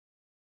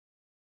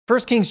1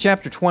 Kings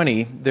chapter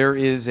 20, there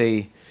is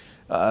a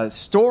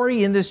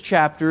story in this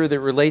chapter that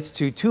relates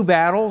to two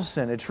battles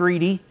and a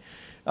treaty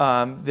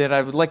that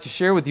I would like to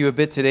share with you a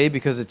bit today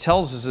because it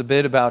tells us a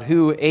bit about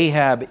who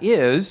Ahab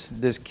is,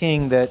 this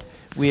king that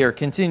we are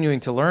continuing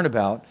to learn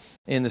about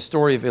in the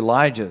story of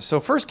Elijah.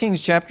 So 1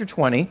 Kings chapter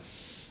 20,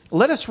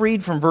 let us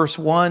read from verse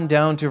 1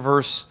 down to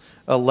verse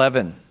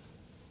 11.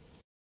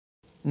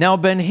 Now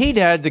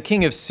Ben-Hadad, the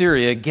king of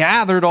Syria,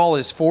 gathered all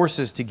his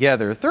forces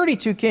together.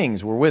 32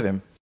 kings were with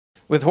him,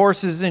 with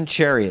horses and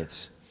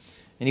chariots.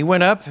 And he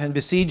went up and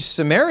besieged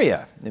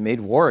Samaria and made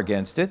war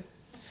against it.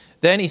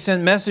 Then he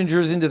sent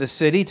messengers into the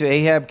city to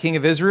Ahab, king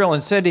of Israel,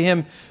 and said to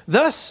him,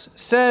 "Thus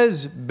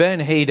says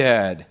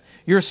Ben-Hadad,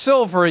 your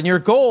silver and your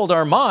gold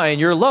are mine,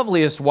 your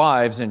loveliest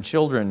wives and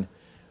children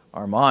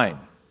are mine."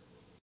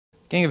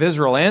 King of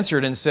Israel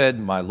answered and said,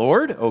 "My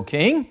lord, O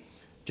king,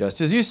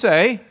 just as you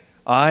say,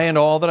 I and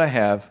all that I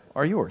have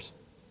are yours."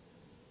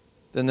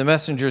 Then the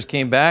messengers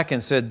came back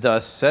and said,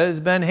 "Thus says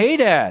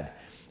Ben-Hadad,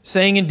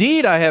 saying,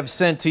 indeed, I have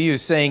sent to you,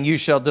 saying, you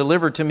shall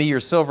deliver to me your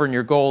silver and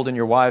your gold and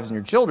your wives and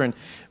your children.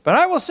 But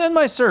I will send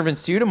my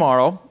servants to you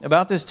tomorrow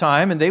about this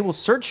time, and they will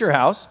search your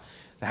house,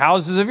 the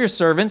houses of your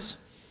servants,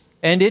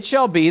 and it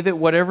shall be that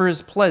whatever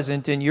is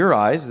pleasant in your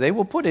eyes, they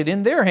will put it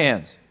in their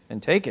hands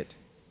and take it."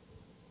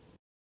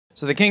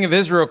 So the king of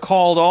Israel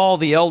called all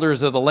the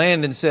elders of the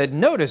land and said,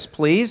 "Notice,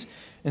 please,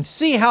 and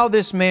see how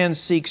this man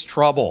seeks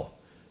trouble.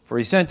 For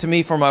he sent to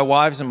me for my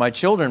wives and my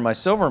children, my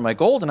silver and my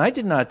gold, and I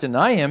did not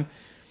deny him."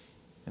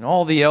 And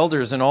all the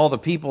elders and all the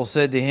people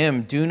said to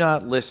him, "Do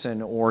not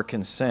listen or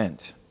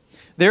consent."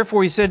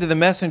 Therefore he said to the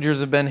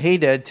messengers of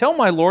Ben-Hadad, "Tell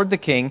my lord the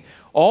king,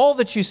 all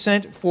that you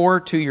sent for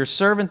to your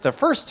servant the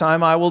first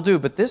time I will do,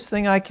 but this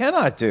thing I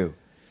cannot do."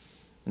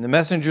 And the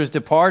messengers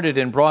departed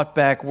and brought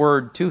back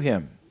word to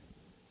him.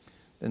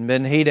 Then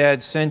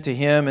Ben-Hadad sent to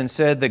him and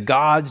said, "The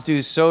gods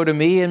do so to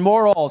me, and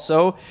more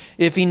also,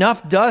 if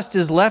enough dust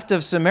is left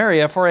of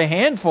Samaria for a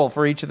handful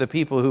for each of the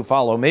people who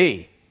follow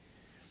me."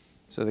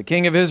 So the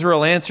king of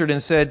Israel answered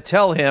and said,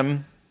 "Tell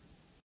him,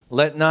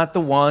 let not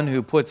the one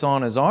who puts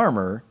on his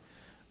armor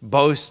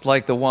boast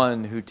like the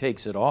one who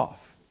takes it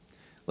off."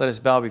 Let us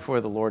bow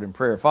before the Lord in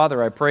prayer.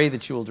 Father, I pray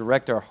that you will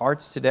direct our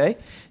hearts today.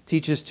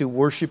 Teach us to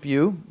worship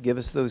you. Give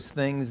us those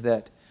things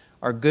that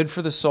are good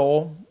for the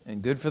soul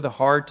and good for the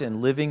heart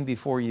and living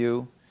before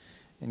you.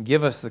 And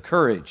give us the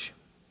courage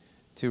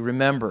to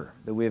remember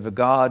that we have a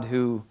God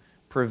who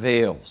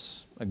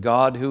prevails, a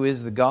God who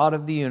is the God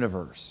of the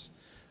universe,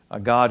 a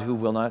God who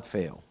will not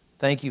fail.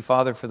 Thank you,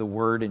 Father, for the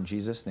word in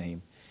Jesus'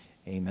 name.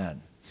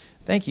 Amen.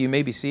 Thank you. You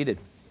may be seated.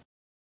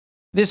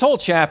 This whole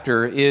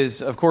chapter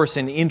is, of course,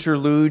 an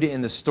interlude in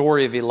the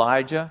story of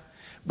Elijah,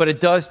 but it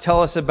does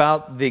tell us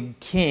about the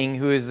king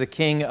who is the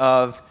king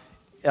of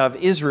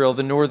Israel,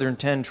 the northern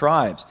 10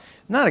 tribes.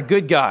 Not a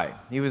good guy.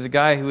 He was a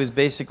guy who was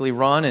basically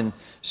run and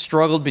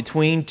struggled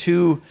between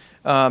two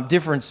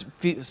different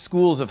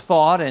schools of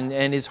thought,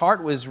 and his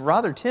heart was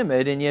rather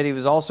timid, and yet he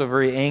was also a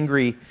very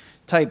angry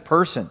type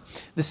person.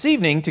 This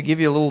evening, to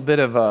give you a little bit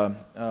of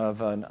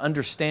an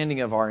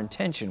understanding of our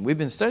intention, we've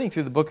been studying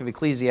through the book of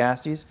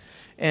Ecclesiastes,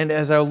 and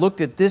as I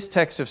looked at this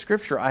text of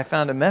Scripture, I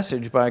found a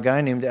message by a guy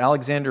named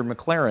Alexander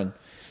McLaren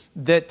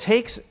that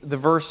takes the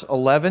verse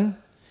 11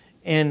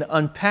 and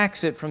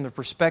unpacks it from the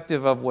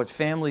perspective of what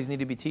families need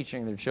to be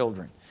teaching their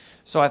children.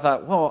 So I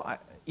thought, well,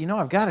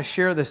 I've got to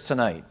share this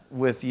tonight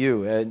with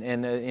you and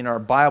in our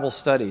Bible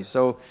study.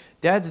 So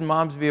dads and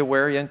moms be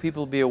aware, young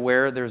people be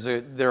aware,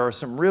 there are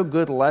some real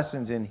good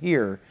lessons in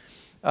here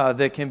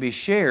that can be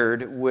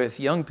shared with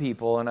young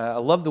people, and I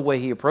love the way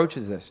he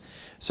approaches this.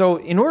 So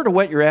in order to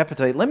whet your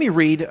appetite, let me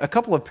read a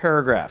couple of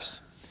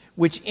paragraphs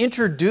which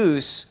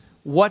introduce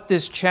what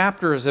this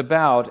chapter is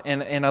about,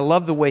 and I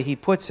love the way he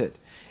puts it.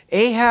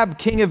 Ahab,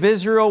 king of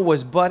Israel,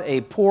 was but a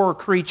poor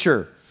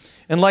creature,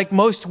 and like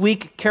most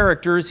weak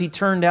characters, he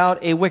turned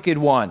out a wicked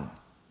one,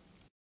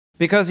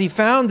 because he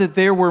found that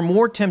there were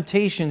more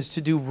temptations to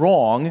do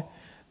wrong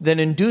than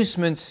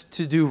inducements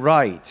to do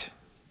right.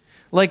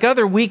 Like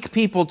other weak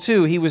people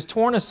too, he was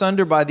torn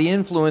asunder by the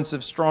influence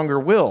of stronger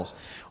wills.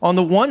 On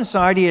the one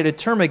side, he had a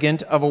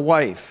termagant of a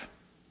wife.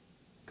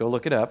 Go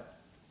look it up.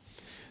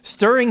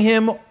 Stirring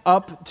him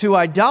up to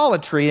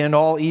idolatry and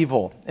all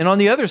evil. And on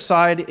the other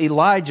side,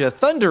 Elijah,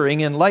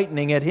 thundering and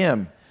lightning at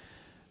him.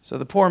 So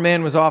the poor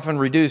man was often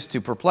reduced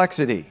to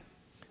perplexity.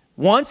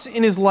 Once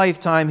in his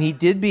lifetime, he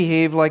did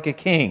behave like a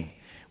king,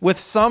 with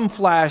some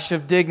flash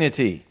of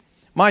dignity.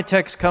 My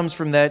text comes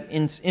from that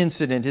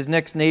incident. His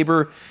next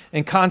neighbor,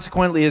 and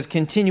consequently his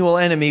continual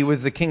enemy,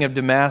 was the king of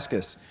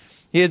Damascus.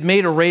 He had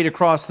made a raid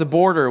across the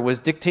border, was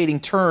dictating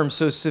terms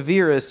so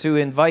severe as to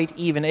invite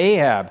even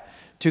Ahab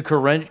to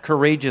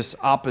courageous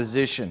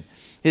opposition.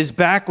 His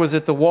back was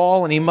at the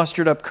wall, and he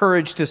mustered up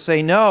courage to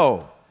say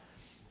no.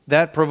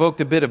 That provoked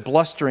a bit of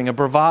blustering, a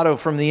bravado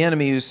from the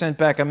enemy, who sent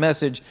back a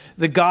message,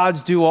 "The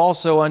gods do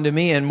also unto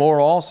me, and more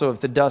also, if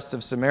the dust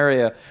of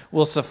Samaria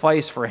will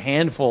suffice for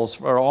handfuls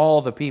for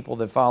all the people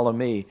that follow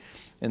me."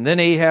 And then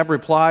Ahab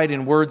replied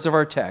in words of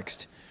our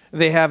text,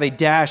 "They have a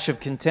dash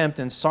of contempt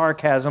and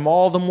sarcasm,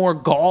 all the more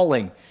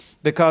galling,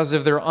 because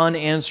of their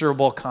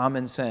unanswerable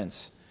common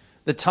sense.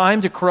 The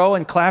time to crow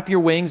and clap your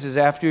wings is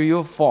after you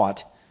have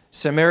fought.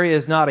 Samaria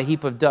is not a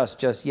heap of dust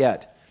just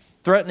yet.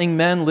 Threatened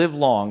men live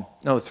long.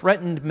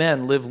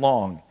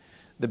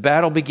 The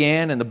battle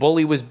began and the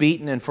bully was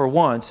beaten, and for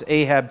once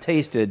Ahab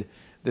tasted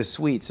the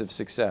sweets of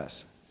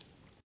success.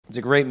 It's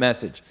a great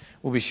message.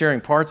 We'll be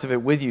sharing parts of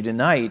it with you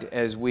tonight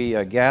as we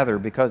gather,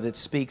 because it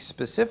speaks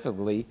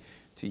specifically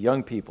to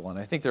young people. And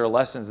I think there are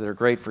lessons that are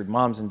great for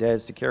moms and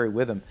dads to carry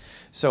with them.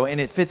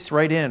 And it fits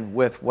right in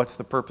with what's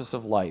the purpose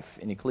of life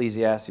in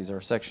Ecclesiastes,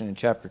 our section in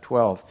chapter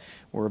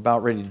 12 we're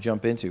about ready to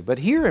jump into. But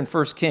here in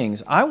 1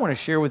 Kings, I want to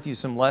share with you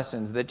some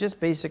lessons that just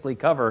basically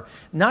cover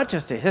not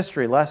just a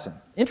history lesson.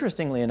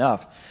 Interestingly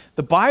enough,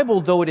 the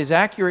Bible, though it is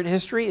accurate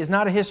history, is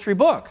not a history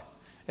book.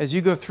 As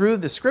you go through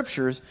the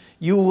scriptures,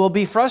 you will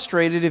be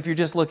frustrated if you're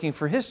just looking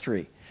for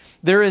history.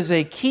 There is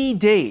a key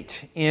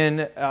date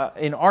in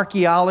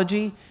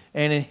archaeology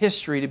and in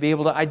history to be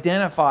able to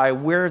identify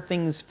where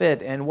things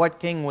fit and what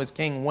king was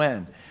king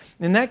when.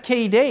 And that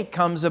key date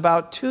comes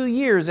about 2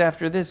 years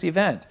after this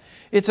event.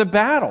 It's a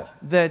battle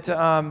that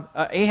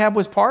Ahab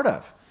was part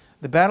of,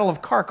 the Battle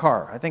of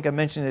Karkar. I think I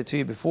mentioned it to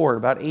you before,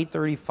 about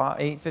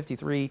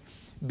 853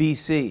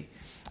 BC.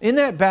 In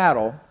that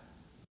battle,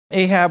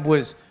 Ahab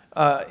was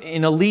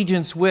in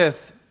allegiance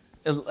with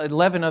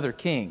 11 other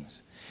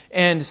kings.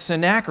 And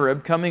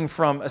Sennacherib, coming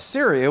from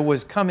Assyria,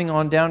 was coming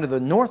on down to the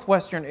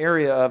northwestern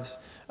area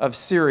of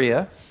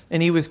Syria,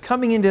 and he was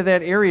coming into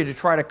that area to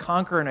try to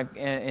conquer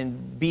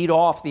and beat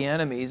off the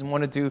enemies and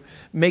wanted to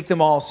make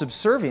them all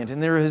subservient.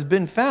 And there has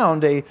been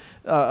found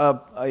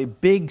a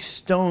big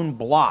stone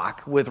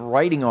block with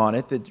writing on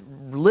it that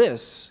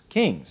lists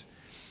kings.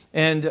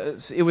 And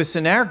it was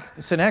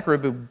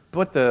Sennacherib who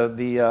put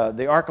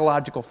the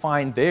archaeological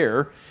find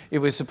there. It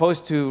was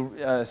supposed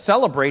to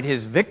celebrate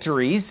his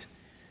victories,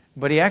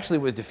 but he actually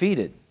was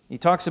defeated. He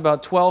talks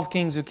about 12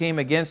 kings who came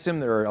against him.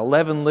 There are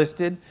 11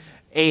 listed.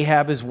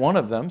 Ahab is one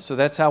of them, so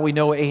that's how we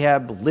know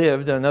Ahab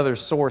lived, another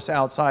source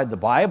outside the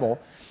Bible.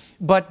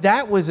 But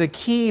that was a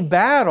key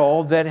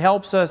battle that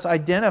helps us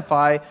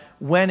identify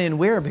when and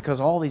where,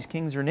 because all these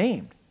kings are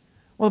named.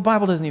 Well, the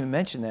Bible doesn't even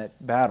mention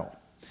that battle.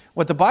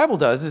 What the Bible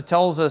does is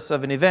tells us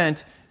of an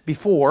event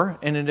before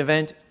and an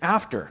event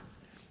after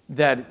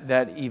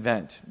that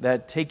event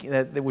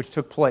which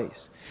took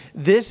place.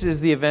 This is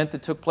the event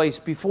that took place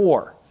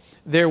before.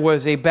 There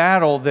was a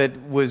battle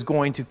that was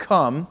going to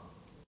come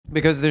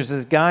because there's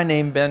this guy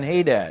named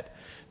Ben-Hadad.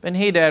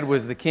 Ben-Hadad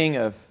was the king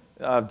of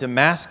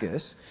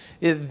Damascus.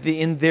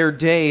 In their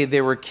day,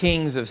 they were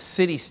kings of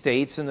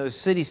city-states, and those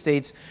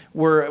city-states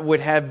would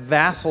have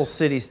vassal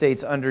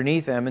city-states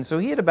underneath them. And so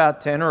he had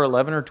about 10 or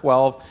 11 or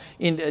 12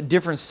 in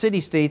different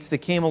city-states that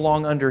came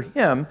along under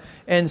him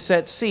and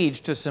set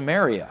siege to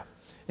Samaria.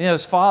 And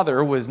his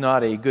father was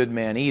not a good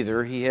man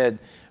either. He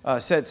had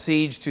set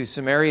siege to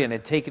Samaria and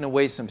had taken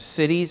away some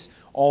cities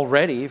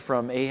already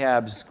from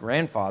Ahab's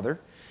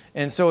grandfather.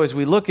 And so as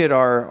we look at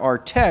our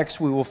text,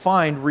 we will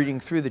find, reading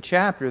through the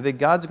chapter, that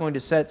God's going to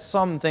set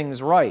some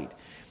things right.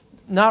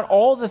 Not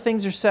all the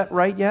things are set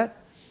right yet.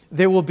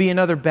 There will be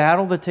another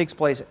battle that takes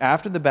place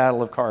after the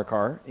Battle of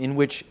Karkar, in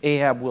which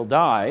Ahab will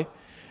die.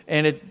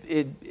 And it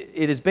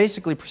is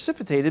basically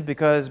precipitated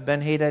because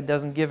Ben-Hadad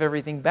doesn't give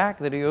everything back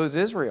that he owes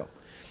Israel.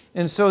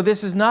 And so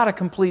this is not a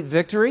complete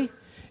victory.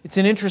 It's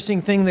an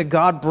interesting thing that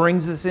God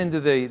brings this into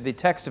the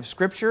text of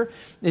Scripture.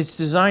 It's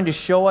designed to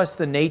show us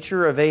the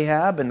nature of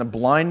Ahab and the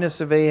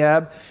blindness of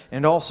Ahab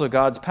and also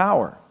God's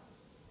power.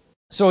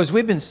 So as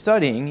we've been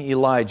studying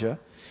Elijah,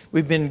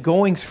 we've been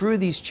going through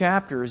these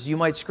chapters, you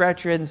might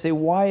scratch your head and say,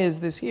 why is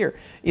this here?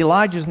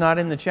 Elijah's not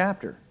in the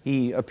chapter.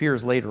 He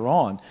appears later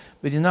on,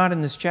 but he's not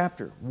in this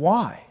chapter.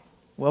 Why?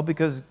 Well,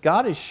 because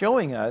God is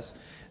showing us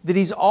that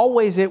he's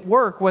always at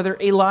work, whether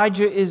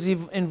Elijah is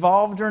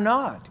involved or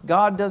not.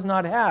 God does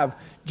not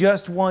have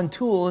just one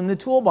tool in the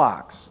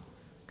toolbox.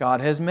 God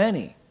has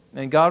many.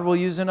 And God will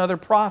use another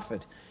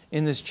prophet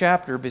in this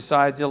chapter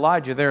besides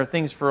Elijah. There are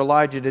things for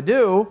Elijah to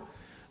do,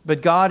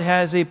 but God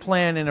has a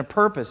plan and a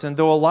purpose. And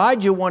though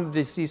Elijah wanted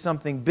to see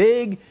something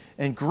big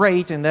and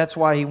great, and that's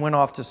why he went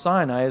off to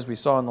Sinai, as we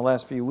saw in the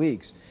last few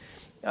weeks,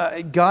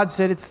 God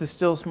said it's the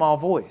still small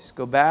voice.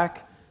 Go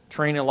back,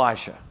 train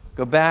Elisha.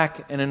 Go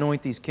back and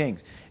anoint these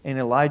kings. And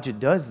Elijah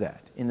does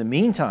that. In the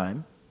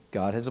meantime,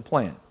 God has a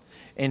plan.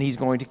 And he's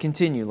going to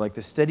continue like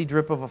the steady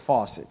drip of a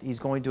faucet. He's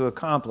going to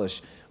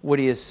accomplish what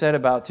he has set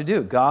about to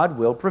do. God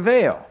will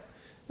prevail.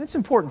 That's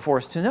important for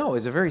us to know.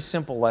 It's a very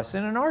simple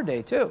lesson in our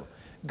day too.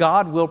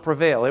 God will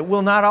prevail. It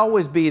will not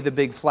always be the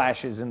big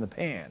flashes in the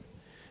pan,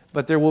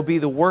 but there will be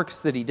the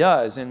works that he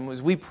does. And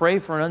as we pray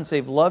for an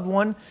unsaved loved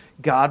one,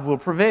 God will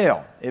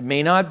prevail. It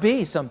may not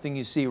be something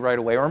you see right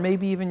away, or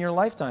maybe even your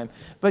lifetime,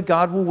 but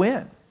God will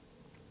win.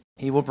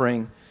 He will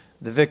bring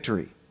the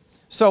victory.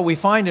 So we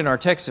find in our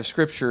text of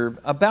Scripture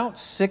about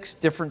 6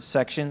 different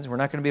sections. We're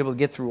not going to be able to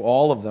get through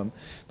all of them.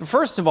 But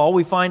first of all,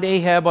 we find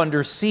Ahab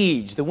under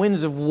siege. The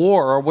winds of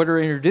war are what are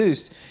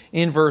introduced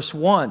in verse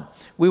 1.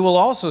 We will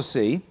also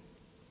see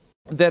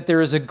that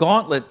there is a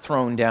gauntlet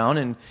thrown down.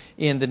 And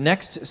in the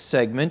next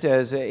segment,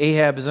 as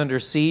Ahab is under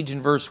siege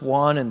in verse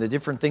 1 and the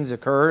different things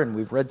occur, and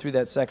we've read through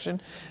that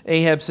section,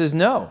 Ahab says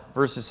no,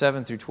 verses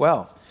 7 through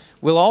 12.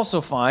 We'll also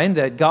find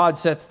that God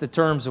sets the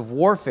terms of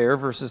warfare,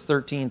 verses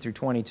 13 through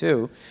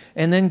 22,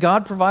 and then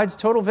God provides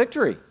total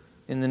victory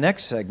in the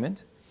next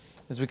segment.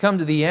 As we come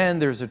to the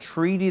end, there's a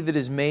treaty that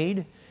is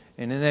made,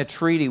 and in that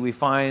treaty we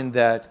find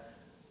that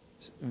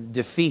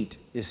defeat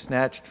is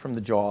snatched from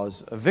the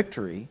jaws of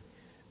victory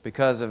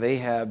because of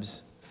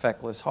Ahab's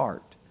feckless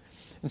heart.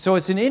 And so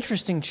it's an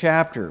interesting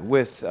chapter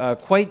with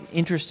quite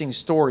interesting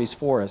stories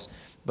for us,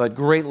 but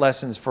great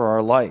lessons for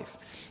our life.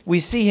 We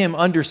see him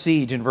under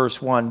siege in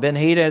verse 1.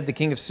 Ben-Hadad, the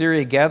king of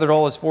Syria, gathered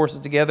all his forces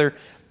together.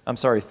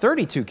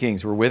 32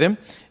 kings were with him,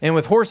 and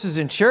with horses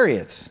and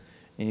chariots.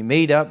 And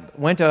he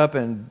went up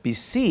and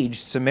besieged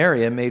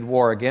Samaria and made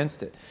war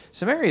against it.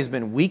 Samaria has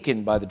been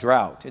weakened by the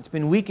drought. It's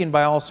been weakened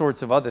by all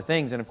sorts of other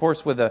things. And of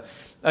course, with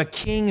a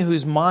king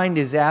whose mind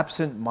is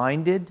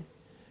absent-minded,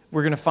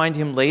 we're going to find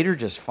him later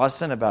just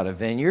fussing about a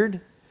vineyard.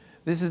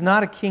 This is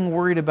not a king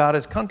worried about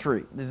his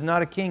country. This is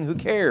not a king who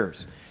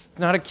cares. It's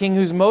not a king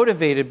who's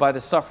motivated by the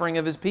suffering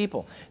of his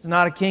people. It's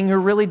not a king who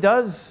really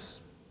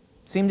does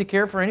seem to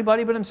care for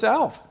anybody but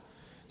himself.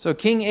 So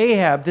King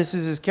Ahab, this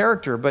is his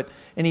character,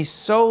 and he's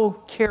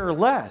so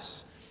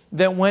careless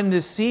that when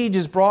the siege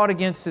is brought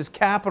against his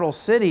capital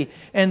city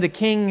and the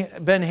king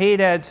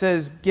Ben-Hadad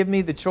says, give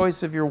me the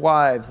choice of your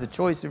wives, the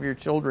choice of your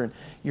children,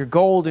 your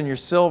gold and your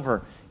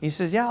silver. He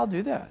says, yeah, I'll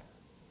do that.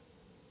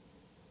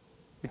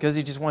 Because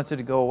he just wants it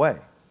to go away.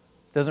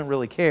 Doesn't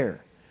really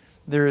care.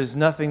 There is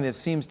nothing that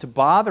seems to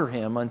bother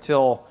him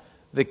until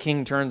the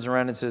king turns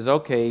around and says,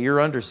 okay, you're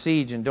under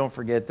siege, and don't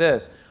forget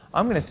this.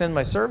 I'm going to send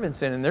my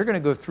servants in, and they're going to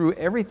go through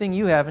everything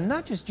you have, and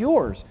not just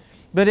yours,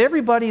 but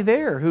everybody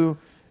there who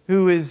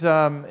is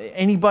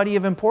anybody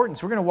of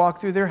importance. We're going to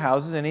walk through their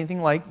houses,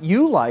 anything like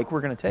you like,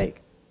 we're going to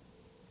take.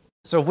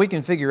 So if we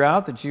can figure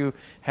out that you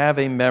have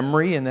a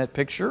memory in that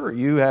picture, or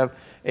you have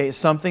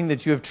something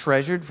that you have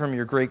treasured from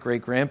your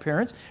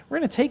great-great-grandparents, we're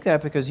going to take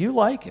that because you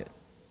like it,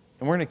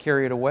 and we're going to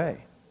carry it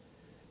away.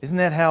 Isn't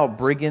that how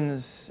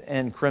brigands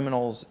and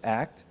criminals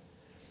act?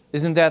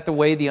 Isn't that the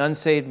way the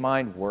unsaved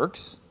mind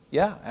works?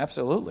 Yeah,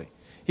 absolutely.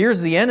 Here's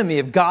the enemy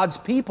of God's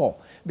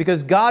people.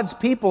 Because God's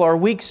people are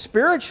weak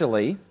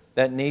spiritually,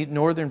 that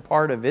northern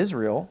part of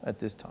Israel at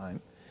this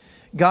time.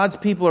 God's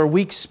people are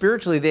weak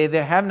spiritually.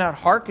 They have not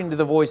hearkened to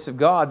the voice of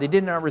God. They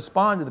did not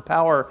respond to the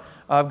power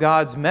of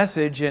God's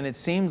message, and it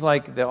seems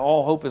like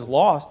all hope is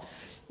lost.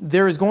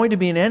 There is going to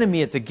be an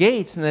enemy at the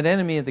gates, and that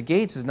enemy at the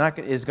gates is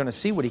going to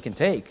see what he can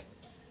take.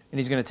 And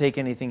he's going to take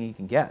anything he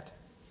can get.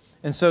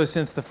 And so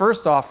since the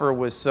first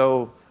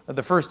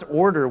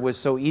order was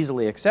so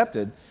easily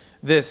accepted,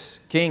 this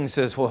king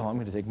says, well, I'm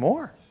going to take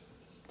more.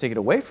 Take it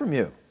away from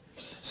you.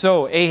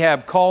 So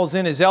Ahab calls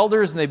in his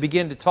elders, and they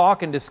begin to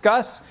talk and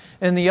discuss.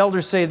 And the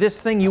elders say,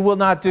 this thing you will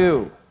not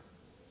do.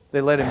 They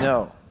let him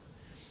know.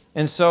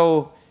 And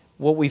so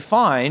what we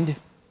find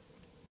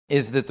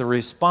is that the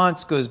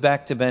response goes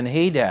back to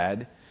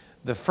Ben-Hadad.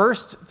 The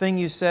first thing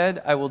you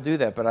said, I will do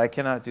that, but I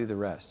cannot do the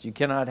rest. You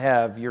cannot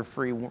have your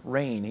free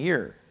reign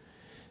here.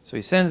 So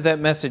he sends that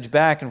message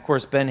back, and of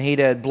course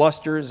Ben-Hadad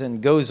blusters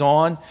and goes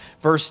on.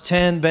 Verse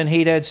 10,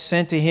 Ben-Hadad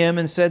sent to him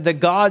and said, the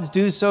gods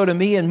do so to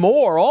me and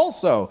more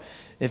also,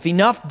 if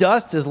enough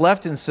dust is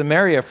left in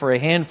Samaria for a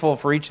handful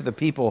for each of the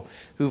people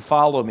who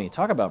follow me.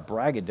 Talk about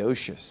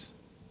braggadocious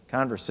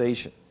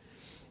conversation.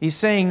 He's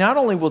saying, not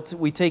only will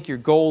we take your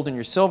gold and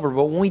your silver,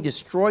 but when we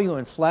destroy you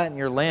and flatten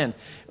your land,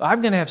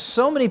 I'm going to have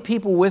so many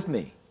people with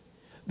me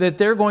that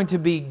they're going to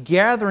be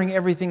gathering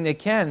everything they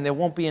can. There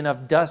won't be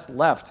enough dust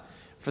left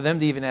for them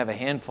to even have a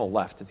handful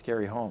left to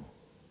carry home.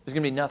 There's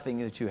going to be nothing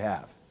that you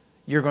have.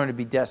 You're going to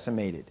be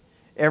decimated.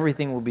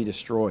 Everything will be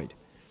destroyed.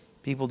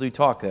 People do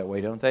talk that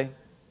way, don't they?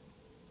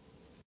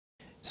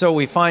 So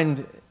we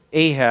find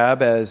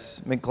Ahab,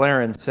 as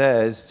McLaren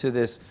says, to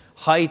this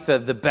height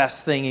of the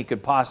best thing he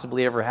could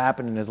possibly ever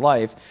happen in his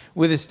life,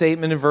 with a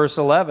statement in verse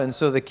 11.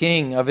 So the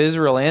king of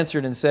Israel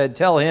answered and said,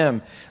 tell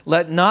him,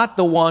 let not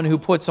the one who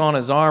puts on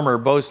his armor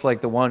boast like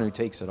the one who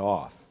takes it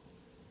off.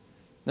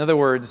 In other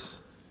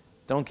words,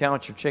 don't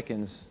count your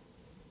chickens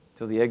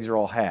till the eggs are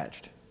all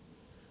hatched.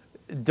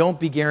 Don't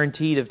be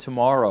guaranteed of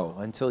tomorrow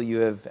until you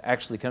have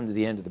actually come to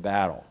the end of the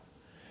battle.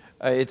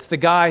 It's the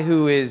guy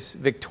who is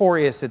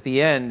victorious at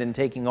the end and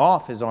taking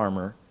off his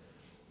armor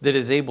that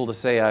is able to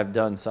say, I've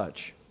done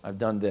such. I've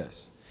done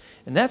this.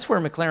 And that's where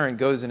McLaren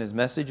goes in his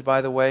message,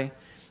 by the way.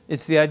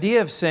 It's the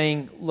idea of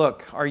saying,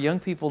 look, our young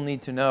people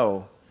need to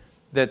know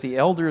that the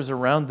elders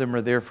around them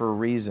are there for a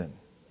reason.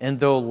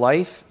 And though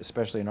life,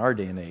 especially in our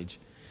day and age,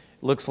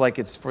 looks like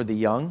it's for the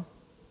young,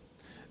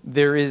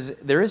 there is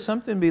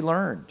something to be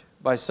learned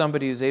by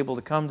somebody who's able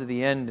to come to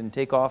the end and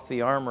take off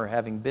the armor,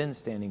 having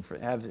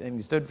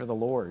stood for the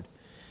Lord,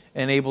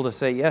 and able to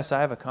say, yes,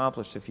 I have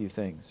accomplished a few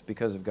things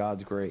because of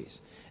God's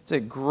grace. It's a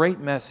great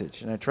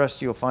message, and I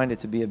trust you'll find it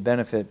to be a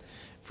benefit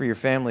for your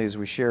family as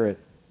we share it.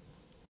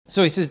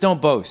 So he says,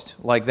 don't boast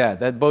like that.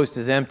 That boast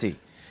is empty.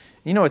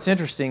 You know, it's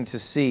interesting to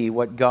see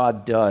what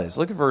God does.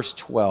 Look at verse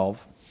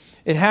 12.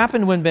 It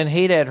happened when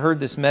Ben-Hadad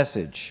heard this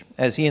message,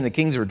 as he and the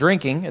kings were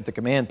drinking at the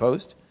command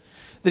post,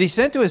 that he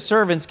sent to his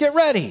servants, "Get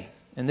ready."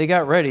 And they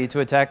got ready to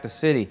attack the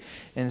city.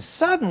 And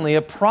suddenly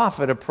a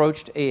prophet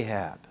approached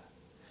Ahab.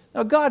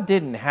 Now, God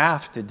didn't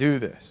have to do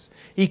this.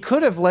 He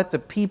could have let the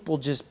people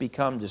just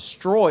become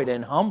destroyed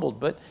and humbled,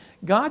 but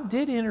God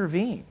did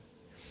intervene.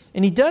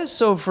 And he does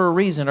so for a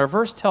reason. Our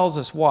verse tells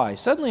us why.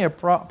 Suddenly a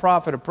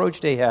prophet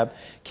approached Ahab,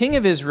 king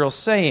of Israel,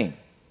 saying,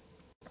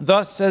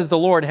 "Thus says the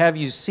Lord, have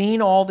you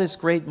seen all this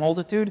great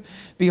multitude?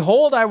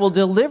 Behold, I will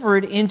deliver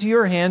it into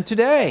your hand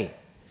today,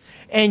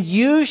 and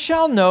you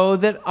shall know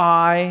that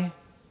I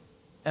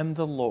am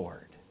the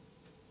Lord."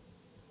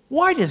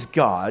 Why does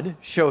God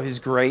show his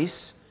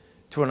grace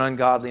to an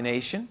ungodly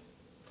nation?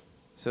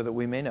 So that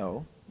we may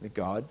know that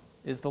God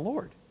is the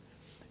Lord.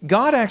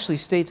 God actually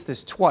states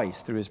this twice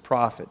through his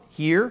prophet,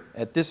 here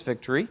at this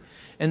victory,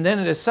 and then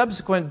at a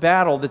subsequent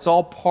battle that's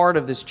all part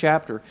of this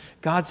chapter.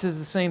 God says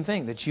the same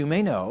thing, that you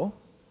may know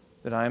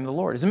that I am the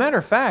Lord. As a matter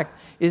of fact,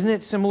 isn't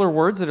it similar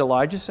words that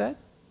Elijah said?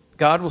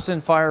 God will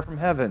send fire from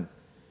heaven,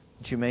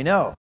 that you may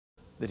know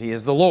that he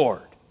is the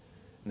Lord.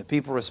 And the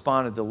people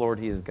responded, "The Lord,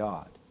 he is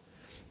God."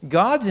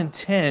 God's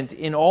intent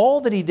in all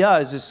that he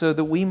does is so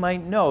that we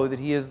might know that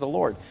he is the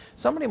Lord.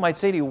 Somebody might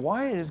say to you,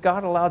 why does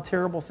God allow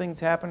terrible things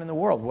to happen in the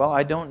world? Well,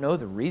 I don't know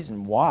the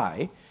reason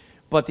why,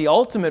 but the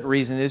ultimate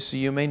reason is so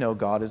you may know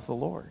God is the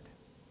Lord,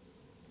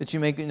 that you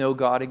may know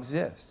God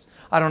exists.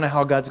 I don't know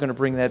how God's going to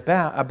bring that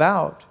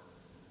about,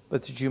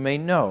 but that you may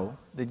know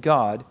that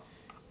God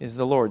is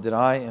the Lord, that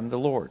I am the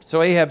Lord.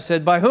 So Ahab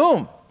said, "By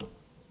whom?"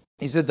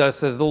 He said, "Thus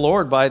says the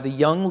Lord, by the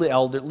young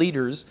elder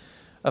leaders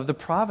of the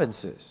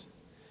provinces."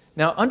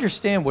 Now,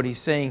 understand what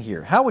he's saying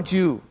here. How would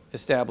you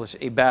establish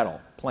a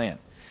battle plan?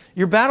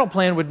 Your battle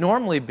plan would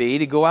normally be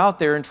to go out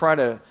there and try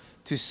to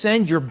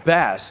send your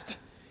best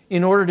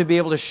in order to be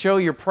able to show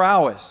your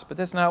prowess. But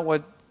that's not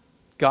what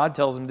God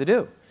tells him to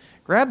do.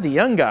 Grab the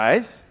young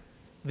guys,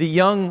 the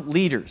young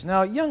leaders.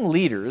 Now, young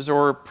leaders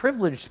or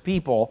privileged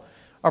people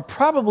are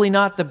probably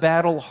not the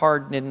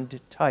battle-hardened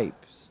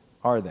types,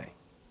 are they?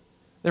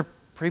 They're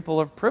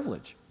people of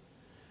privilege.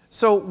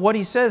 So what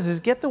he says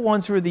is get the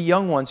ones who are the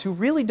young ones who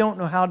really don't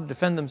know how to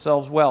defend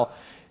themselves well.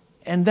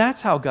 And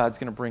that's how God's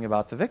going to bring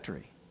about the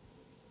victory.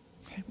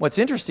 What's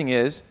interesting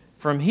is,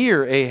 from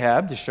here,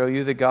 Ahab, to show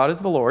you that God is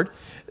the Lord,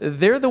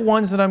 they're the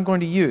ones that I'm going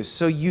to use.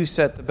 So you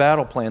set the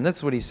battle plan.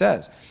 That's what he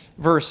says.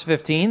 Verse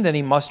 15, then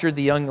he mustered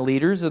the young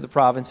leaders of the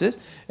provinces,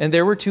 and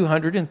there were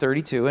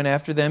 232. And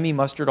after them he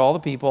mustered all the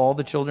people, all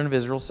the children of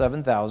Israel,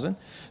 7,000.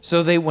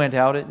 So they went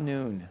out at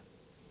noon.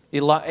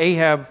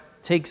 Ahab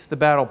takes the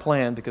battle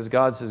plan because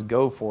God says,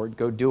 go for it,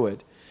 go do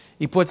it.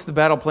 He puts the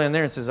battle plan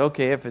there and says,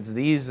 okay, if it's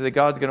these that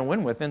God's going to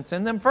win with, then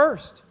send them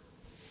first.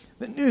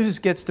 The news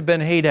gets to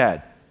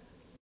Ben-Hadad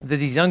that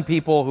these young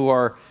people who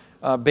are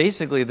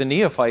basically the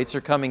neophytes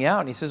are coming out.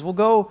 And he says, well,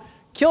 go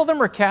kill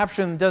them or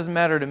capture them, doesn't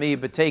matter to me,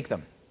 but take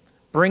them.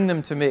 Bring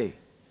them to me.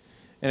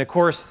 And of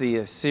course,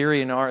 the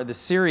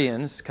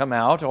Syrians come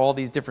out, all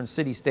these different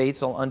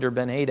city-states under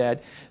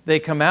Ben-Hadad. They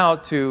come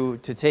out to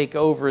take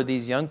over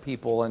these young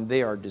people, and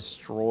they are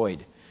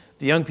destroyed.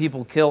 The young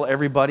people kill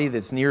everybody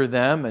that's near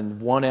them,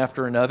 and one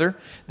after another.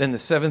 Then the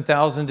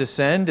 7,000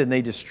 descend, and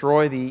they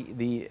destroy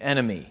the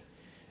enemy.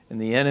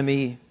 And the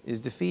enemy is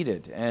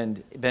defeated,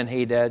 and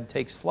Ben-Hadad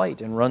takes flight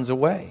and runs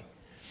away.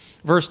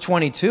 Verse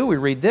 22, we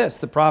read this.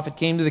 The prophet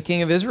came to the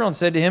king of Israel and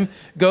said to him,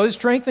 go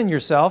strengthen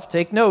yourself,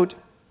 take note,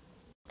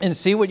 and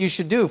see what you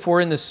should do.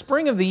 For in the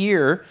spring of the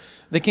year,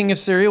 the king of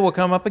Syria will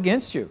come up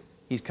against you.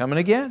 He's coming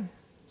again,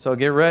 so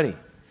get ready.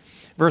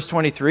 Verse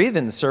 23,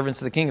 then the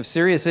servants of the king of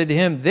Syria said to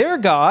him, their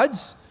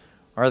gods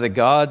are the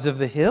gods of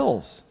the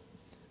hills.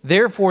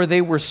 Therefore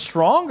they were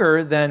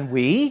stronger than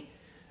we,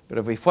 but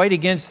if we fight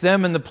against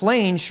them in the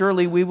plain,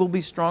 surely we will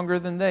be stronger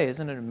than they.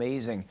 Isn't it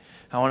amazing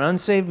how an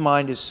unsaved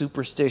mind is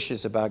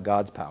superstitious about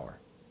God's power?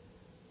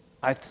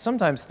 I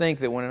sometimes think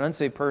that when an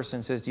unsaved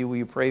person says to you, will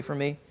you pray for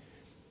me?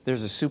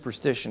 There's a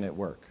superstition at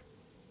work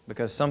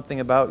because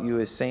something about you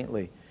is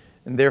saintly,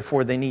 and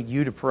therefore they need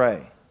you to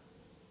pray.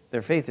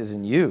 Their faith is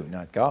in you,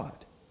 not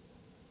God.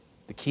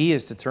 The key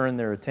is to turn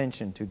their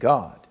attention to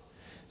God.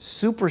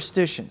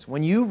 Superstitions.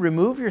 When you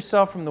remove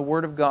yourself from the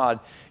Word of God,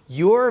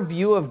 your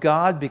view of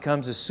God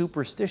becomes a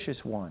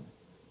superstitious one.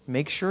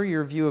 Make sure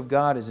your view of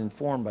God is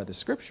informed by the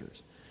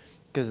Scriptures,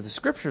 because the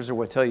Scriptures are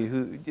what tell you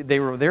who they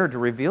were there to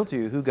reveal to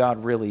you who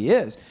God really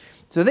is.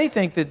 So they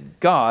think that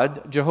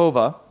God,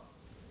 Jehovah,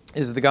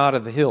 is the God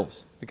of the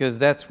hills, because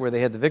that's where they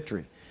had the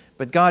victory.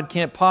 But God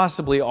can't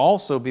possibly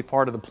also be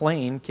part of the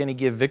plain. Can he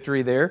give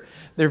victory there?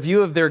 Their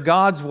view of their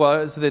gods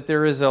was that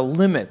there is a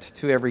limit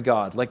to every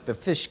god, like the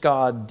fish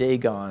god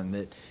Dagon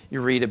that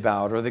you read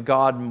about, or the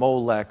god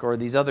Molech, or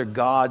these other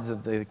gods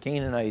of the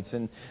Canaanites,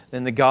 and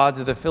then the gods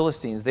of the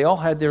Philistines. They all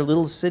had their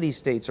little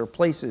city-states or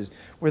places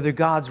where their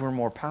gods were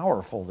more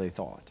powerful, they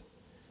thought.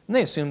 And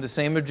they assumed the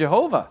same of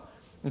Jehovah.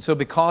 And so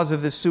because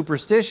of this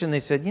superstition, they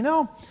said, you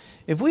know,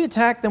 If we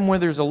attack them where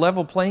there's a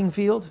level playing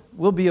field,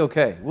 we'll be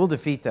okay. We'll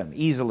defeat them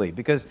easily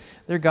because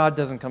their God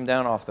doesn't come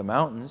down off the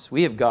mountains.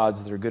 We have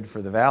gods that are good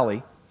for the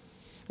valley.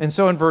 And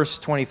so in verse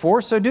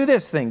 24, so do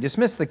this thing,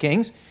 dismiss the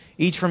kings,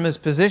 each from his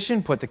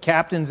position, put the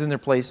captains in their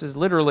places,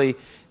 literally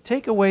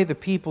take away the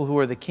people who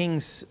are the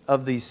kings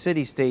of these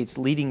city-states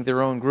leading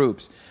their own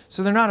groups,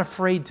 so they're not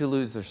afraid to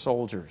lose their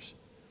soldiers.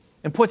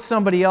 And put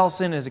somebody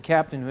else in as a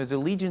captain who has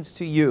allegiance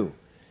to you,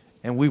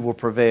 and we will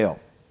prevail.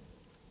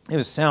 It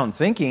was sound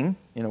thinking,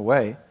 in a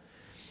way.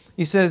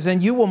 He says,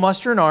 and you will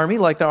muster an army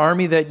like the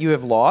army that you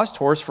have lost,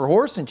 horse for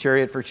horse and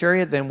chariot for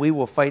chariot, then we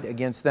will fight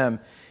against them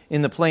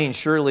in the plain.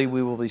 Surely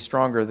we will be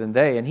stronger than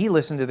they. And he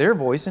listened to their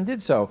voice and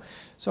did so.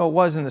 So it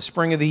was in the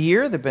spring of the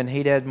year that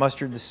Ben-Hadad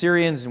mustered the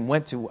Syrians and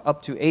went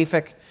up to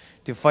Aphek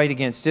to fight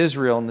against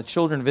Israel. And the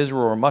children of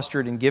Israel were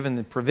mustered and given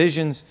the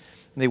provisions.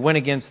 And they went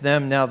against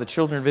them. Now the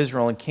children of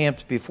Israel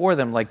encamped before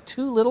them like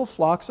two little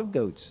flocks of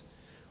goats,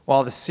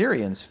 while the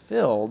Syrians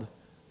filled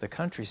the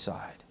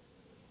countryside.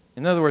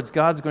 In other words,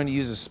 God's going to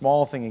use a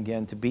small thing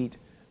again to beat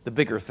the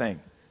bigger thing.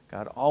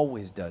 God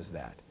always does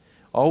that.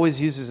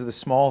 Always uses the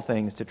small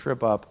things to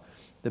trip up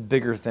the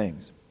bigger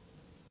things.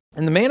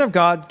 And the man of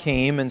God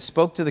came and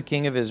spoke to the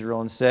king of Israel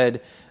and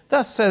said,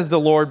 thus says the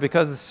Lord,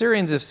 because the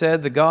Syrians have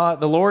said,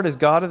 the Lord is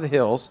God of the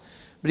hills,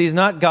 but he is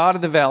not God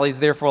of the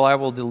valleys. Therefore I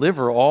will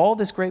deliver all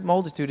this great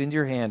multitude into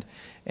your hand,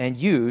 and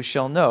you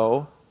shall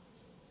know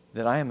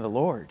that I am the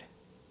Lord.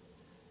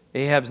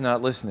 Ahab's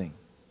not listening.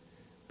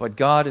 But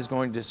God is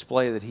going to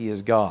display that he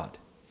is God.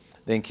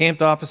 They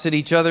encamped opposite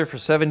each other for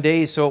 7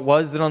 days. So it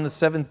was that on the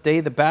seventh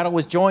day the battle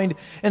was joined,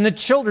 and the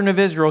children of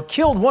Israel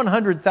killed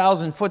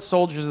 100,000 foot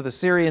soldiers of the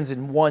Syrians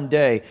in one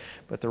day.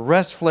 But the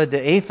rest fled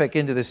to Aphek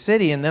into the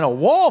city, and then a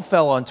wall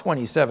fell on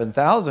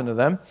 27,000 of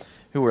them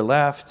who were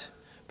left.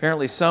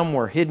 Apparently some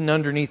were hidden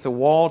underneath the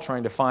wall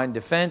trying to find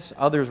defense.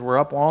 Others were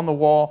up on the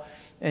wall,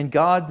 and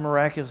God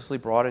miraculously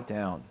brought it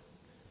down.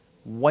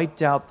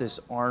 Wiped out this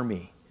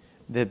army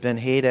that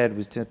Ben-Hadad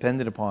was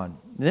dependent upon.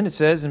 And then it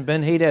says, and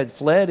Ben-Hadad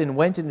fled and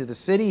went into the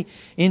city,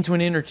 into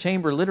an inner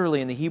chamber.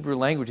 Literally in the Hebrew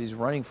language, he's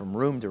running from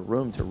room to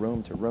room to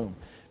room to room,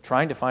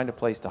 trying to find a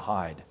place to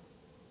hide.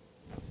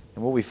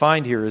 And what we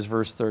find here is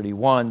verse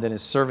 31. Then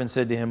his servant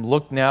said to him,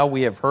 look now,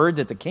 we have heard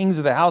that the kings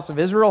of the house of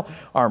Israel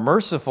are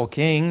merciful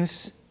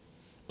kings.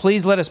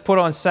 Please let us put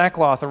on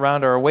sackcloth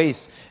around our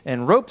waists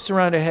and ropes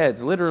around our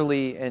heads.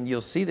 Literally, and you'll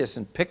see this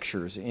in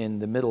pictures in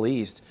the Middle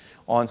East,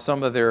 on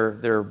some of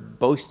their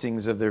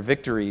boastings of their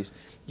victories,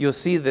 you'll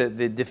see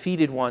the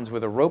defeated ones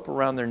with a rope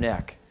around their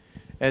neck,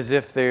 as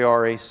if they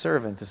are a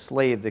servant, a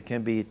slave that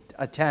can be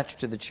attached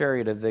to the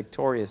chariot of the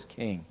victorious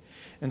king.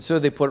 And so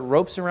they put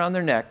ropes around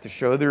their neck to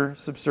show their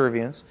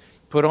subservience,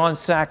 put on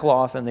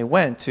sackcloth, and they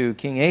went to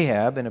King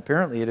Ahab, and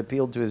apparently it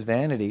appealed to his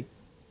vanity.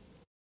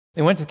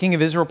 They went to the king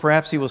of Israel,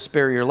 perhaps he will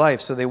spare your life.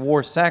 So they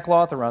wore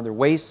sackcloth around their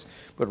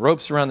waists, put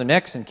ropes around their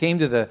necks, and came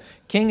to the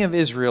king of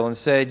Israel and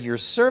said, your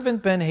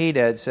servant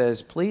Ben-Hadad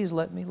says, please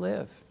let me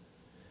live.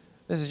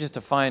 This is just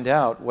to find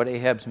out what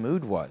Ahab's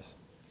mood was.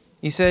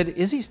 He said,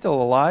 is he still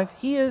alive?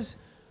 He is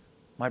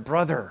my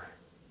brother.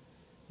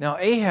 Now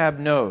Ahab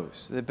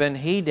knows that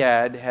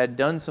Ben-Hadad had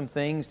done some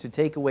things to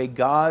take away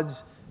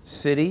God's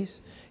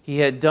cities.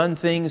 He had done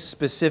things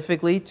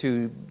specifically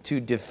to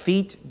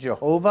defeat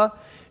Jehovah.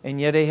 And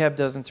yet Ahab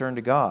doesn't turn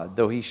to God,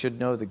 though he should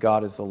know that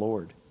God is the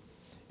Lord.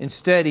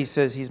 Instead, he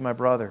says, he's my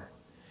brother.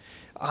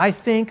 I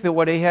think that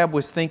what Ahab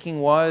was thinking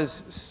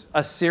was,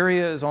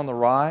 Assyria is on the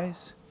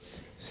rise.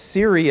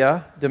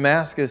 Syria,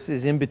 Damascus,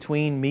 is in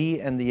between me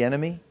and the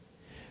enemy.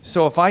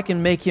 So if I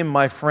can make him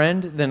my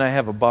friend, then I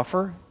have a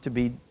buffer to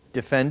be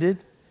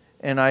defended,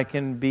 and I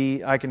can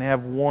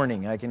have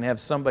warning. I can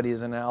have somebody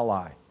as an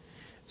ally.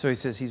 So he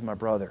says, he's my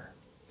brother.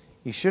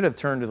 He should have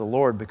turned to the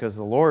Lord, because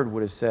the Lord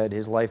would have said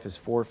his life is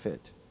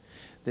forfeit.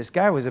 This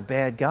guy was a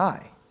bad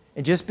guy.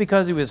 And just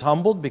because he was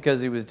humbled, because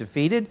he was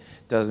defeated,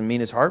 doesn't mean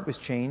his heart was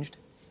changed.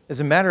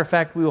 As a matter of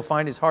fact, we will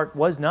find his heart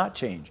was not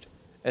changed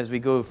as we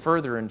go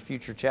further in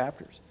future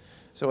chapters.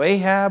 So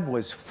Ahab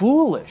was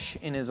foolish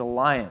in his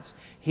alliance.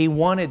 He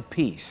wanted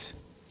peace.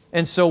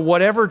 And so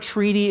whatever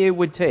treaty it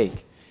would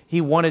take,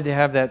 he wanted to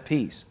have that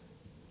peace.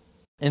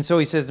 And so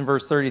he says in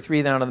verse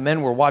 33, now the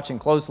men were watching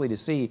closely to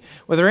see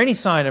whether any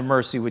sign of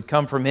mercy would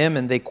come from him,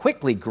 and they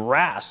quickly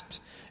grasped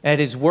at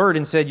his word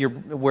and said,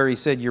 where he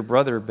said, your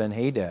brother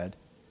Ben-Hadad.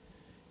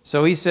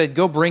 So he said,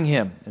 go bring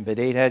him. And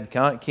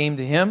Ben-Hadad came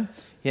to him,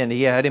 and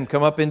he had him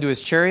come up into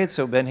his chariot.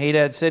 So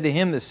Ben-Hadad said to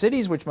him, the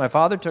cities which my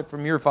father took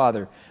from your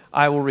father,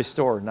 I will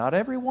restore. Not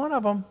every one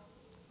of them,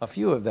 a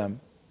few of them.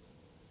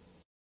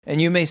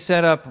 And you may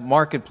set up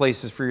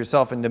marketplaces for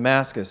yourself in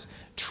Damascus.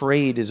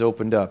 Trade is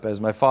opened up, as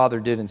my father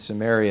did in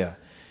Samaria.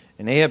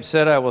 And Ahab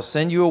said, I will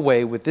send you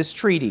away with this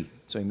treaty.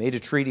 So he made a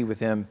treaty with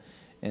him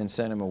and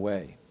sent him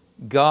away.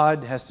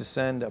 God has to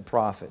send a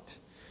prophet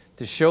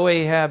to show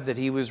Ahab that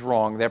he was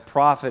wrong. That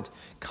prophet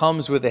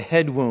comes with a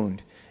head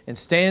wound and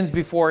stands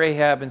before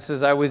Ahab and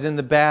says, I was in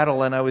the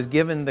battle and I was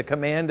given the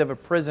command of a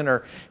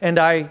prisoner, and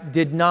I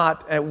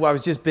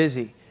was just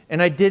busy,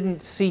 and I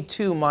didn't see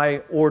to my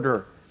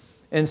order.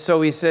 And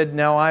so he said,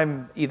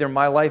 now either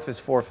my life is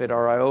forfeit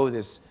or I owe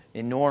this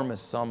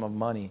enormous sum of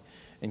money.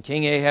 And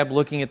King Ahab,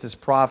 looking at this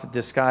prophet,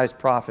 disguised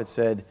prophet,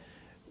 said,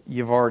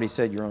 you've already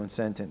said your own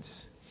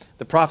sentence.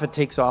 The prophet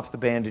takes off the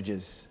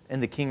bandages,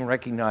 and the king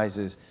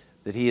recognizes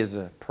that he is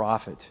a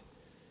prophet.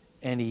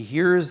 And he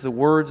hears the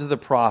words of the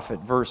prophet,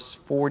 verse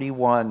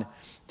 41.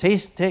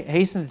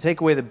 Hasten to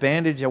take away the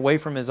bandage away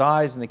from his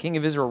eyes. And the king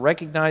of Israel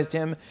recognized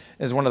him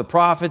as one of the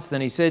prophets. Then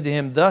he said to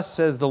him, thus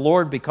says the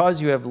Lord,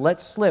 because you have let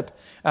slip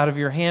out of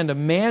your hand a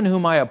man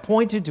whom I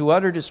appointed to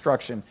utter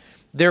destruction,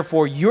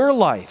 therefore your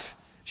life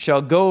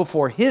shall go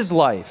for his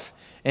life,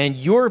 and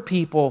your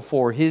people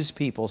for his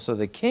people. So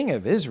the king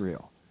of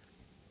Israel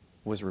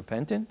was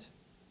repentant?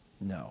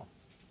 No.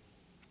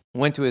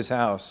 Went to his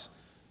house,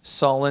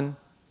 sullen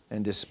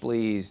and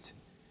displeased,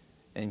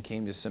 and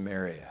came to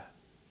Samaria.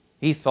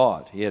 He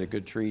thought he had a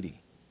good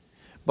treaty.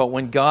 But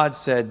when God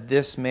said,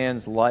 this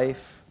man's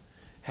life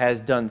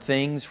has done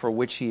things for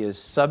which he is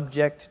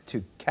subject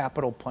to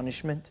capital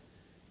punishment,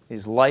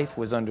 his life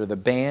was under the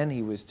ban,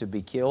 he was to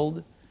be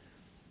killed,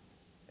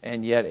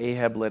 and yet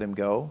Ahab let him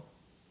go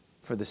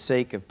for the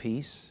sake of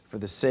peace, for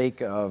the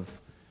sake of,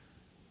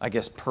 I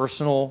guess,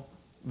 personal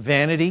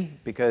vanity,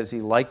 because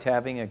he liked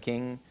having a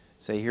king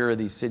say, here are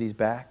these cities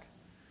back.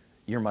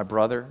 You're my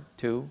brother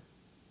too.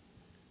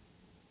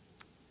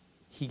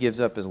 He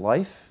gives up his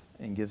life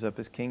and gives up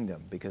his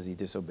kingdom because he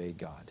disobeyed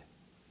God.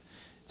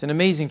 It's an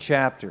amazing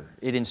chapter.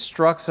 It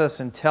instructs us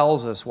and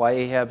tells us why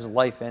Ahab's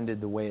life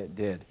ended the way it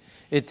did.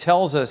 It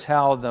tells us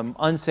how the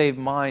unsaved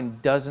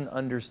mind doesn't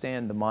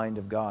understand the mind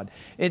of God.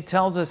 It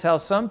tells us how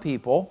some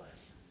people,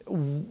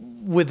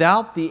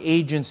 without the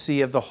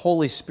agency of the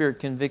Holy Spirit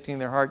convicting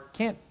their heart,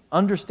 can't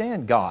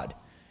understand God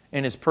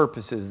and His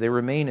purposes. They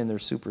remain in their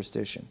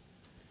superstition.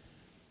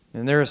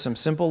 And there are some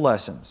simple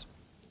lessons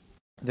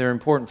that are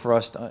important for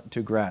us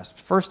to grasp.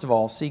 First of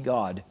all, see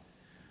God.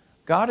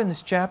 God in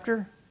this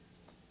chapter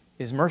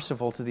is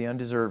merciful to the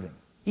undeserving.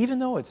 Even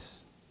though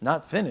it's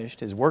not finished,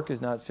 His work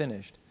is not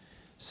finished,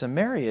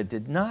 Samaria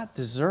did not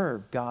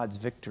deserve God's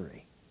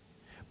victory.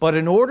 But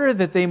in order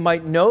that they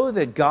might know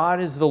that God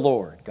is the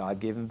Lord, God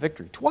gave them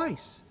victory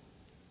twice.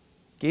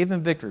 Gave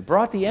them victory.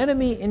 Brought the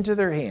enemy into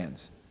their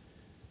hands,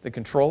 the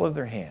control of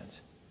their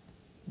hands.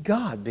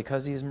 God,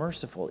 because He is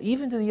merciful,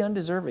 even to the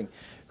undeserving.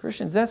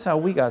 Christians, that's how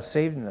we got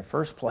saved in the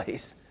first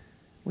place.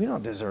 We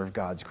don't deserve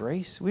God's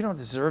grace. We don't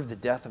deserve the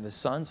death of His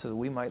Son so that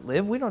we might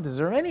live. We don't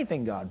deserve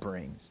anything God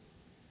brings.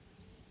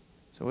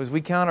 So as we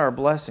count our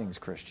blessings,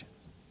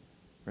 Christians,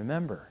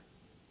 remember,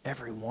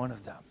 every one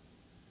of them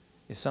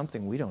is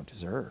something we don't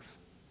deserve.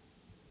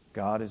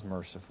 God is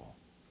merciful.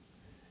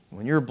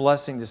 When you're a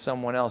blessing to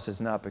someone else,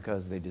 it's not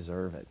because they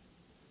deserve it.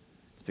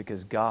 It's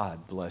because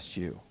God blessed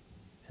you.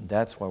 And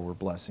that's why we're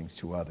blessings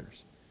to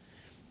others.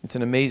 It's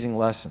an amazing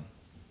lesson.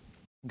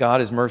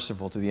 God is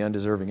merciful to the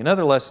undeserving.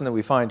 Another lesson that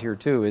we find here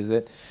too is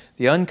that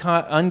the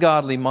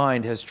ungodly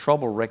mind has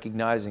trouble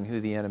recognizing who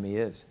the enemy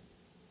is.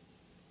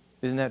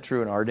 Isn't that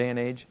true in our day and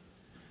age?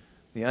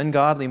 The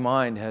ungodly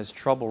mind has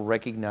trouble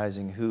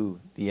recognizing who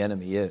the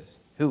enemy is.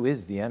 Who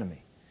is the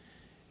enemy?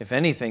 If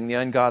anything, the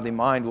ungodly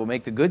mind will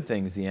make the good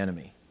things the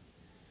enemy.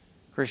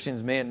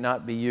 Christians, may it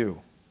not be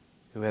you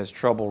who has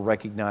trouble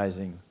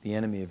recognizing the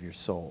enemy of your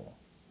soul.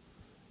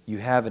 You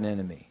have an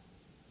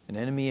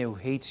enemy who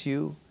hates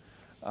you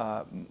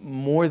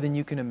more than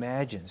you can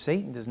imagine.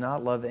 Satan does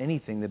not love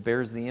anything that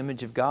bears the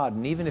image of God.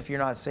 And even if you're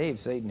not saved,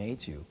 Satan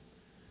hates you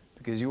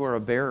because you are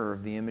a bearer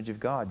of the image of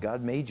God.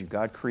 God made you.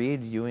 God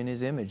created you in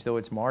His image, though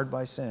it's marred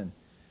by sin.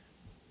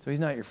 So He's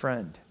not your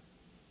friend.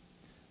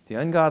 The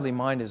ungodly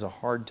mind has a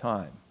hard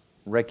time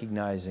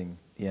recognizing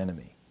the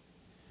enemy.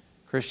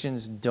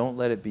 Christians, don't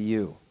let it be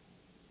you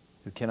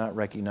who cannot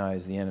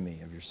recognize the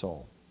enemy of your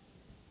soul.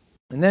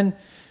 And then,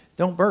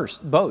 don't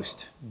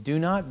boast. Do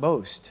not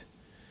boast.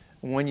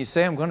 When you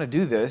say, I'm going to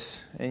do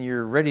this, and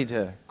you're ready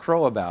to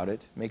crow about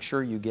it, make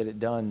sure you get it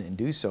done and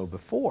do so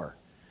before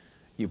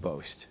you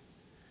boast.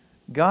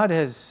 God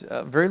has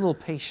very little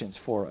patience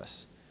for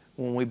us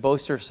when we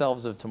boast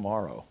ourselves of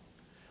tomorrow,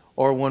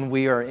 or when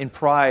we are in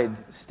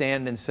pride,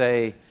 stand and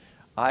say,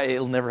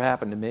 it'll never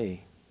happen to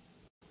me.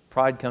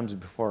 Pride comes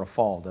before a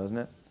fall, doesn't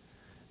it?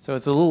 So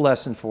it's a little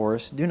lesson for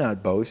us. Do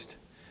not boast.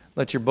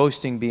 Let your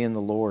boasting be in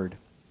the Lord.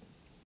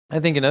 I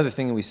think another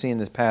thing that we see in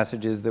this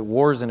passage is that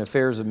wars and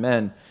affairs of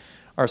men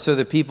are so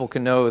that people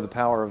can know the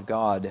power of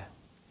God.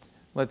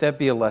 Let that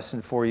be a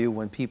lesson for you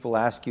when people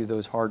ask you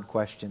those hard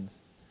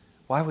questions.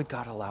 Why would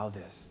God allow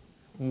this?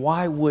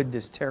 Why would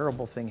this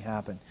terrible thing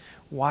happen?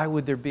 Why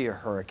would there be a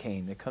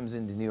hurricane that comes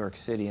into New York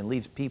City and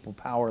leaves people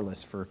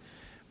powerless for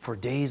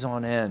days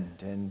on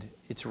end? And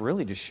it's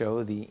really to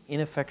show the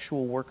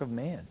ineffectual work of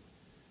man.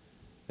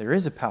 There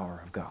is a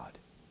power of God.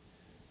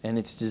 And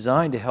it's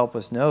designed to help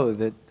us know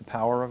that the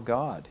power of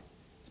God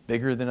is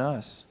bigger than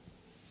us.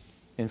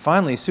 And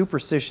finally,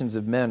 superstitions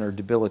of men are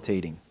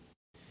debilitating.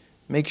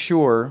 Make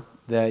sure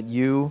that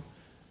you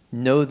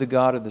know the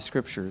God of the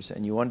Scriptures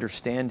and you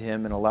understand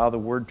Him and allow the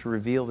Word to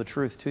reveal the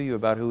truth to you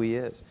about who He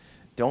is.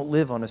 Don't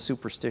live on a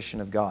superstition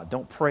of God.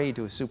 Don't pray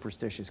to a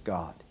superstitious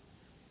God.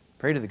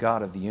 Pray to the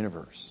God of the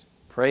universe.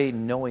 Pray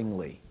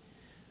knowingly.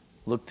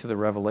 Look to the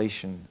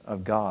revelation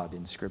of God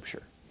in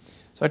Scripture.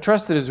 So I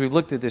trust that as we've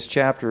looked at this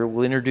chapter, it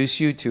will introduce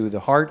you to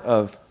the heart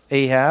of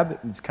Ahab.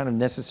 It's kind of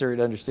necessary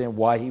to understand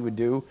why he would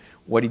do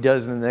what he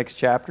does in the next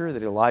chapter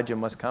that Elijah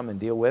must come and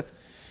deal with.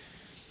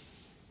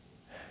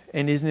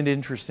 And isn't it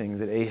interesting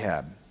that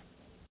Ahab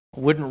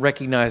wouldn't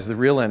recognize the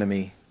real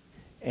enemy,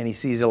 and he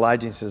sees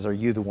Elijah and says, "Are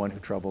you the one who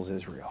troubles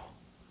Israel?"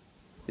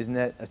 Isn't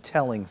that a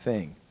telling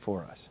thing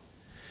for us?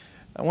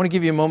 I want to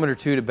give you a moment or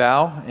two to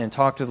bow and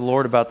talk to the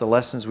Lord about the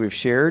lessons we've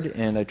shared,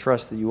 and I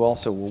trust that you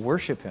also will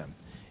worship Him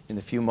in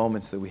the few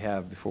moments that we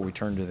have before we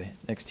turn to the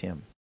next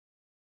hymn.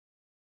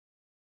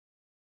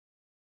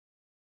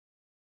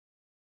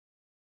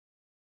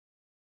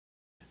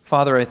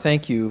 Father, I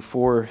thank you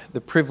for the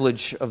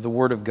privilege of the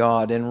Word of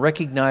God and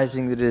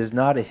recognizing that it is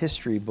not a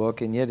history book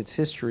and yet its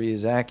history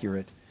is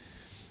accurate.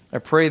 I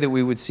pray that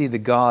we would see the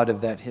God of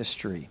that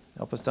history.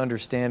 Help us to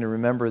understand and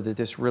remember that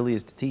this really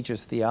is to teach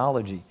us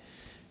theology,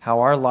 how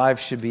our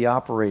lives should be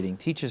operating.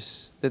 Teach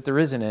us that there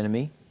is an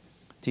enemy.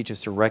 Teach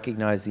us to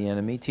recognize the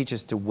enemy. Teach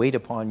us to wait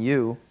upon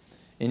you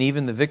and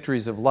even the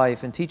victories of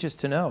life. And teach us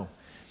to know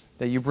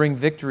that you bring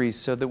victories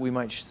so that we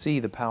might see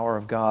the power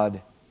of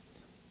God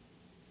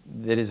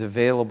that is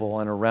available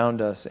and around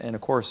us and,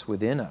 of course,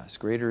 within us.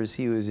 Greater is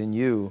He who is in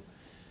you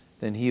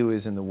than he who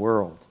is in the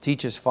world.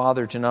 Teach us,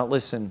 Father, to not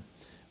listen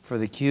for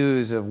the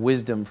cues of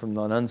wisdom from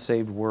an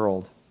unsaved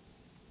world,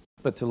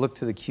 but to look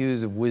to the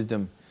cues of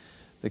wisdom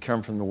that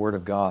come from the Word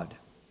of God.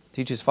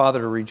 Teach us,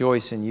 Father, to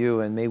rejoice in you,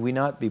 and may we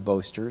not be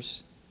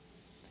boasters.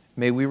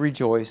 May we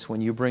rejoice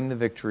when you bring the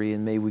victory,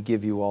 and may we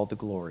give you all the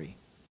glory.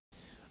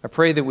 I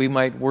pray that we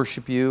might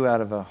worship you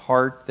out of a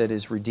heart that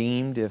is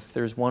redeemed. If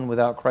there's one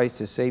without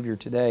Christ as Savior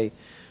today,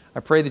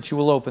 I pray that you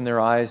will open their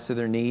eyes to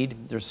their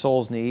need, their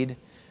soul's need.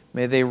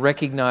 May they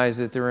recognize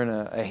that they're in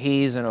a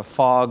haze and a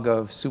fog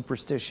of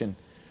superstition.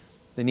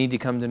 They need to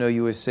come to know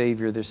you as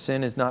Savior. Their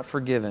sin is not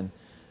forgiven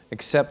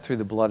except through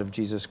the blood of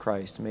Jesus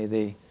Christ. May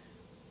they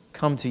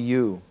come to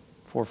you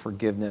for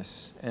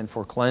forgiveness and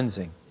for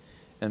cleansing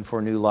and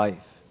for new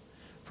life.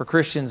 For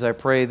Christians, I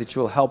pray that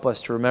you will help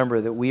us to remember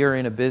that we are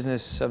in a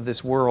business of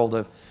this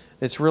world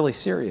it's really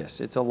serious.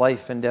 It's a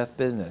life and death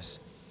business.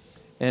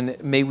 And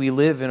may we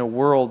live in a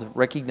world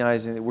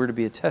recognizing that we're to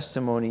be a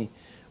testimony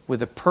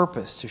with a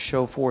purpose to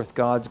show forth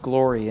God's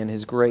glory and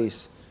His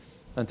grace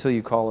until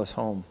you call us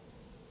home.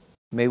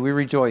 May we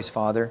rejoice,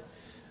 Father,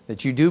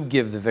 that you do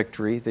give the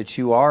victory, that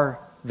you are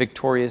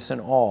victorious in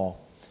all,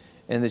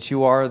 and that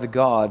you are the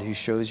God who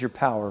shows your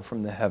power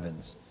from the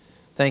heavens.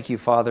 Thank you,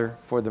 Father,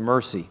 for the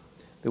mercy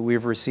that we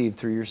have received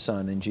through your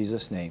Son. In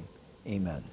Jesus' name, amen.